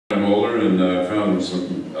older and found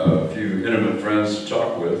a few intimate friends to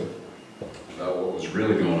talk with about what was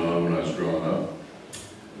really going on when I was growing up.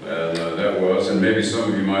 And that was, and maybe some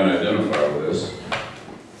of you might identify with this,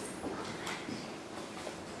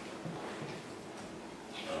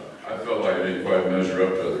 I felt like I didn't quite measure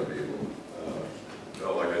up to other people.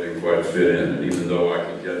 Felt like I didn't quite fit in, and even though I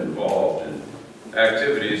could get involved in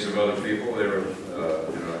activities of other people, they were,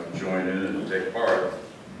 I could join in and take part,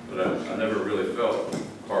 but I never really felt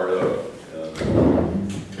part of.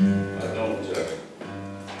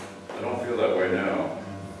 I don't feel that way now,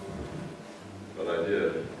 but I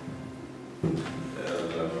did. And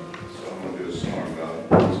so I'm going to do a song about it.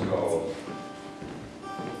 It's called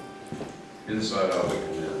Inside Out Lookin'.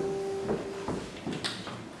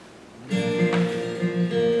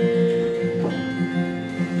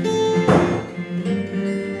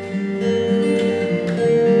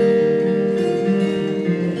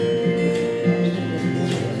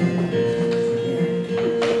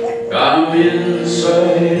 I'm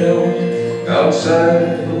inside out,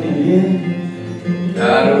 outside looking in.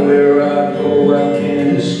 Out of where I go, I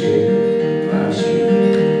can't escape my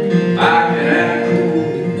skin. I can act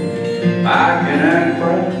cool, I can act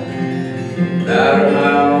proud. No matter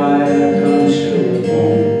how I act, I'm still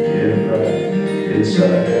born in pride.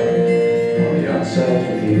 Inside out, on the outside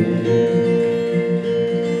looking in.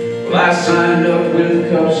 Well, I signed up with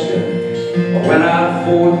Cub Scouts when I was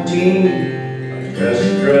 14.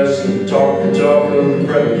 Dress and talk the talk of the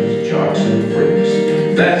brothers, jocks and freaks.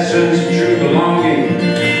 That sense of true belonging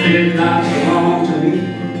did not belong to me.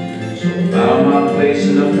 So I found my place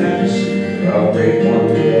in the fantasy I'll break one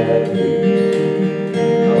day at least. I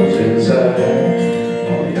was inside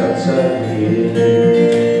out, on the outside looking in.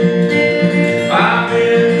 I'm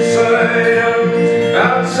inside out,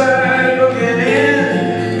 outside looking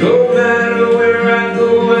in. No matter where I go,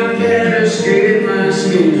 I can't escape my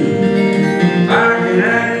skin. I can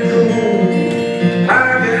act cool, I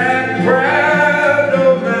can act proud. No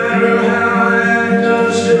matter how I act, I'm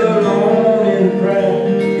still alone and proud.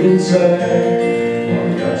 Inside, on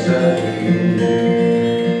the outside looking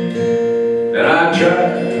in. And I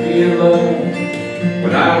tried to be in love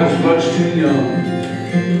when I was much too young.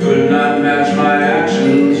 Could not match my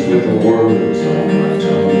actions with the words on my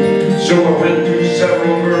tongue. So I went through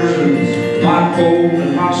several versions of my cold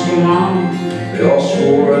and hostile mom. They all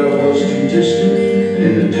swore I was too distant, and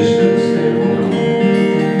in the distance they were known.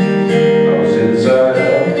 I was inside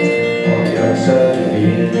out, on the outside looking in.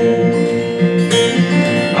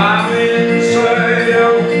 I'm inside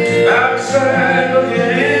out, outside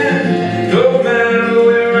looking in. No matter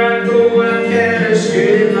where I go, I can't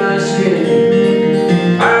escape my skin.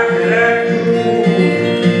 I can act cool,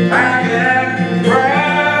 I can act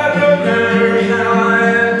proud. No matter how I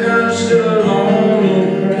act, I'm still alone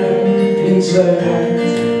and proud. Inside out,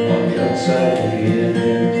 on the outside looking in.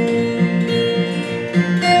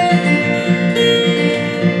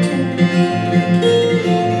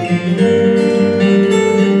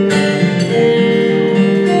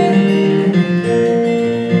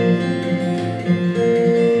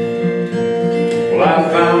 Well, I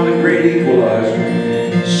found the great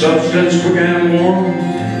equalizer, substance began warm,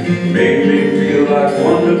 made me feel like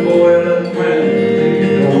Wonder Boy let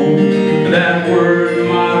Gwen know. And that word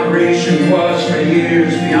moderation was for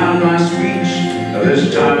years beyond my speech. Now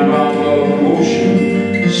this time about love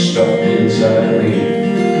emotion stuck inside of me.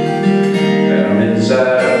 And I'm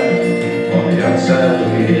inside out, on the outside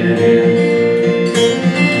looking in.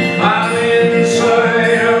 I'm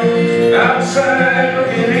inside out, outside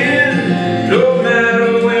looking in. No matter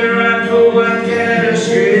where I go, I can't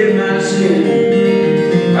escape my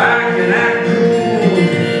skin. I can act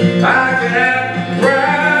cool, I can act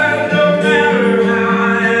proud. No matter how I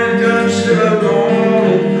act, I'm still alone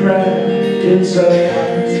and proud. Inside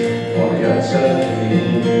out, on the outside looking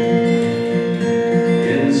in.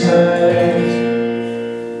 Inside out,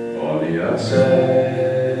 on the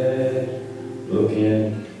outside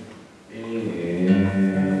looking